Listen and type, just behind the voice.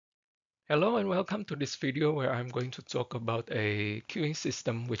Hello and welcome to this video where I'm going to talk about a queuing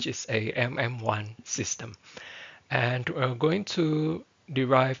system which is a MM1 system. And we're going to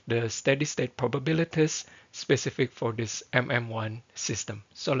derive the steady state probabilities specific for this MM1 system.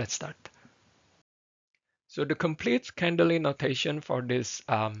 So let's start. So the complete Candeli notation for this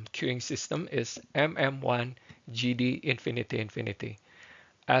queuing system is MM1 GD infinity infinity.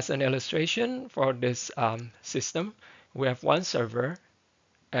 As an illustration for this system, we have one server.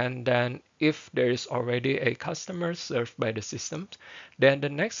 And then if there is already a customer served by the system, then the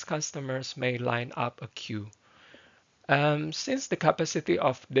next customers may line up a queue. Since the capacity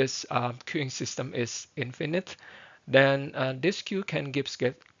of this queuing system is infinite, then this queue can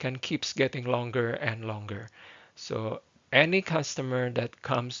keeps getting longer and longer. So any customer that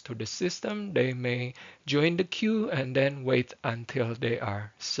comes to the system, they may join the queue and then wait until they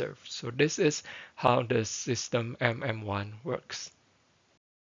are served. So this is how the system MM1 works.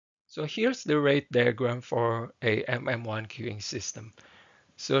 So here's the rate diagram for a MM1 queuing system.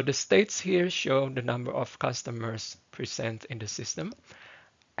 So the states here show the number of customers present in the system.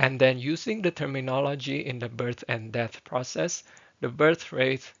 And then using the terminology in the birth and death process, the birth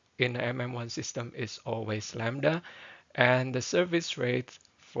rate in the MM1 system is always lambda. And the service rate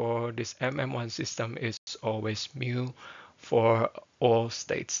for this MM1 system is always mu for all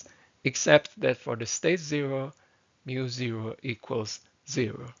states, except that for the state 0, mu 0 equals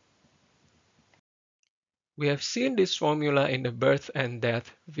 0. We have seen this formula in the birth and death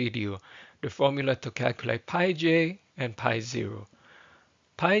video, the formula to calculate pi j and pi 0.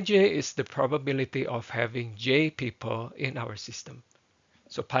 Pi j is the probability of having j people in our system.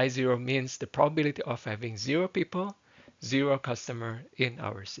 So pi 0 means the probability of having 0 people, 0 customer in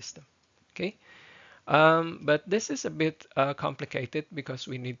our system. Okay, but this is a bit complicated because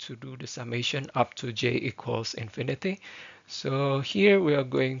we need to do the summation up to j equals infinity. So here we are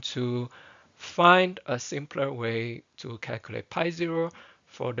going to find a simpler way to calculate pi 0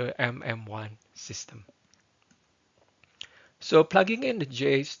 for the MM1 system. So plugging in the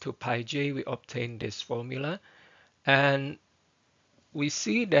j's to pi j, we obtain this formula. And we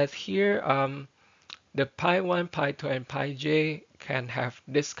see that here the pi 1, pi 2, and pi j can have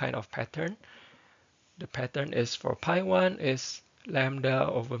this kind of pattern. The pattern is for pi 1 is lambda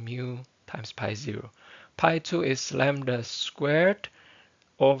over mu times pi 0. Pi 2 is lambda squared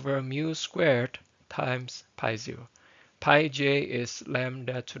over mu squared times pi 0. Pi j is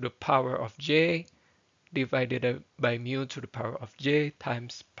lambda to the power of j divided by mu to the power of j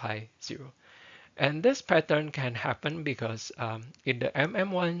times pi 0. And this pattern can happen because in the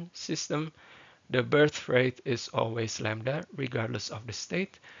MM1 system, the birth rate is always lambda regardless of the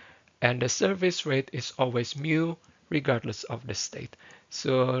state, and the service rate is always mu regardless of the state.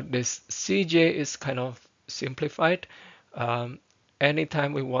 So this Cj is kind of simplified.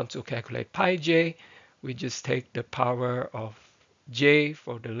 Anytime we want to calculate pi j, we just take the power of j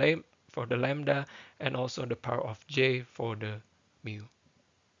for the lambda and also the power of j for the mu.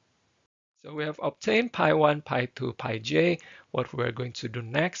 So we have obtained pi 1, pi 2, pi j. What we're going to do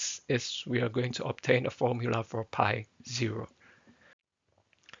next is we are going to obtain a formula for pi 0.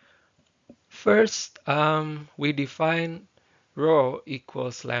 First, we define rho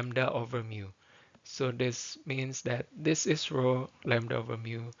equals lambda over mu. So this means that this is rho lambda over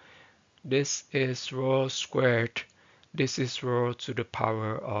mu. This is rho squared. This is rho to the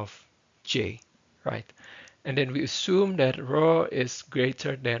power of j, right? And then we assume that rho is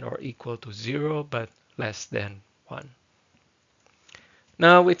greater than or equal to 0, but less than 1.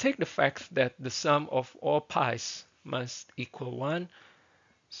 Now we take the fact that the sum of all pi's must equal 1.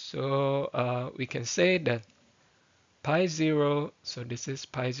 So we can say that pi 0, so this is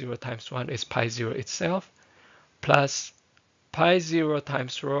pi 0 times 1 is pi 0 itself, plus pi 0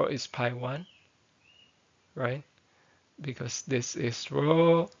 times rho is pi 1, right? Because this is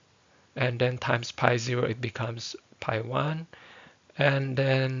rho, and then times pi 0, it becomes pi 1. And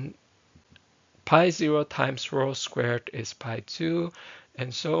then pi 0 times rho squared is pi 2,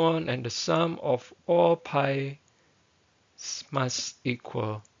 and so on. And the sum of all pi must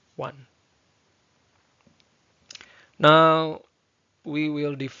equal 1. Now, we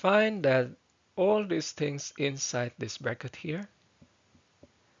will define that all these things inside this bracket here,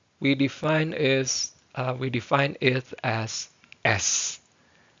 we define it as S.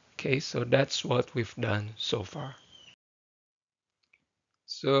 Okay, so that's what we've done so far.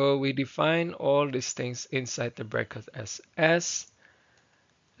 So we define all these things inside the bracket as S,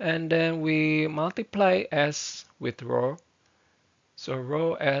 and then we multiply S with rho. So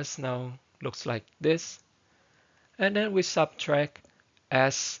rho S now looks like this, and then we subtract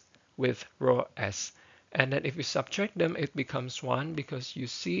S with rho S. And then if you subtract them, it becomes 1, because you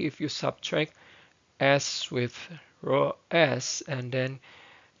see if you subtract S with row S, and then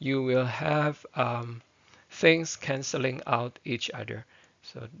you will have things canceling out each other.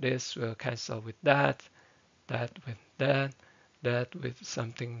 So this will cancel with that, that with that, that with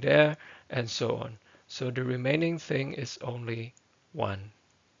something there, and so on. So the remaining thing is only 1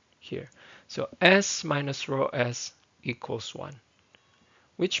 here. So S minus row S equals 1,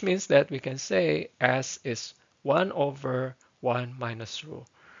 which means that we can say S is 1 over 1 minus row.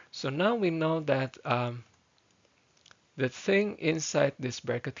 So now we know that the thing inside this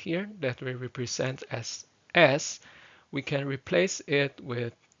bracket here that we represent as S, we can replace it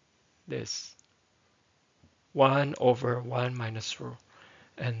with this 1 over 1 minus rho.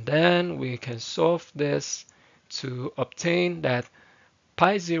 And then we can solve this to obtain that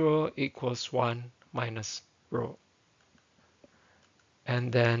pi 0 equals 1 minus rho.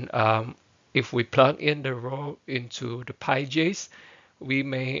 And then if we plug in the rho into the pi j's, we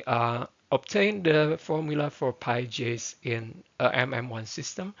may obtain the formula for pi j's in a MM1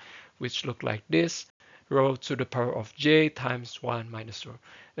 system, which look like this: rho to the power of j times 1 minus rho.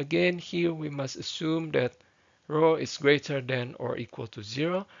 Again, here we must assume that rho is greater than or equal to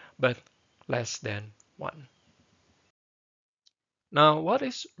 0, but less than 1. Now, what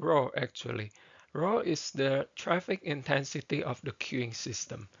is rho actually? Rho is the traffic intensity of the queuing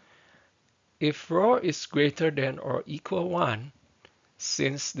system. If rho is greater than or equal 1,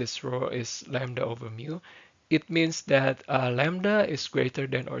 since this rho is lambda over mu, it means that lambda is greater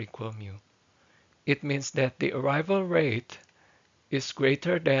than or equal mu. It means that the arrival rate is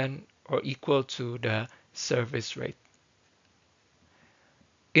greater than or equal to the service rate.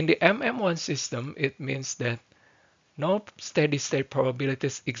 In the MM1 system, it means that no steady state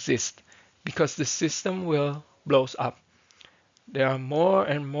probabilities exist because the system will blows up. There are more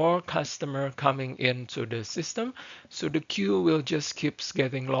and more customers coming into the system, so the queue will just keeps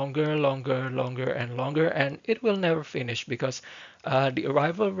getting longer, longer, longer, and longer, and it will never finish because the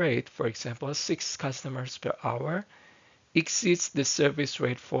arrival rate, for example, 6 customers per hour, exceeds the service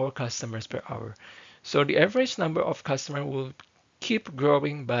rate 4 customers per hour. So the average number of customers will keep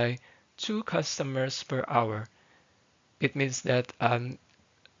growing by 2 customers per hour. It means that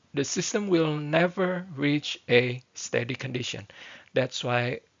the system will never reach a steady condition. That's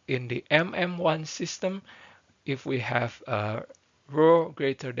why in the MM1 system, if we have a rho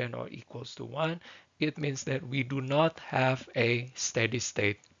greater than or equals to 1, it means that we do not have a steady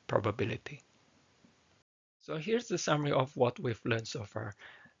state probability. So here's the summary of what we've learned so far.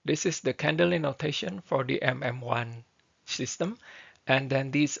 This is the Candeli notation for the MM1 system. And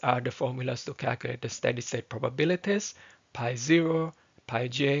then these are the formulas to calculate the steady state probabilities: pi 0, pi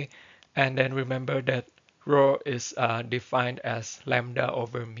j, and then remember that rho is defined as lambda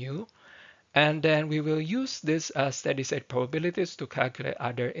over mu. And then we will use these steady state probabilities to calculate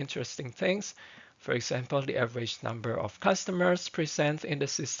other interesting things. For example, the average number of customers present in the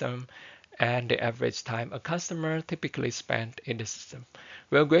system and the average time a customer typically spent in the system.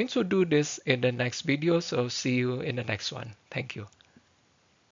 We're going to do this in the next video, so see you in the next one. Thank you.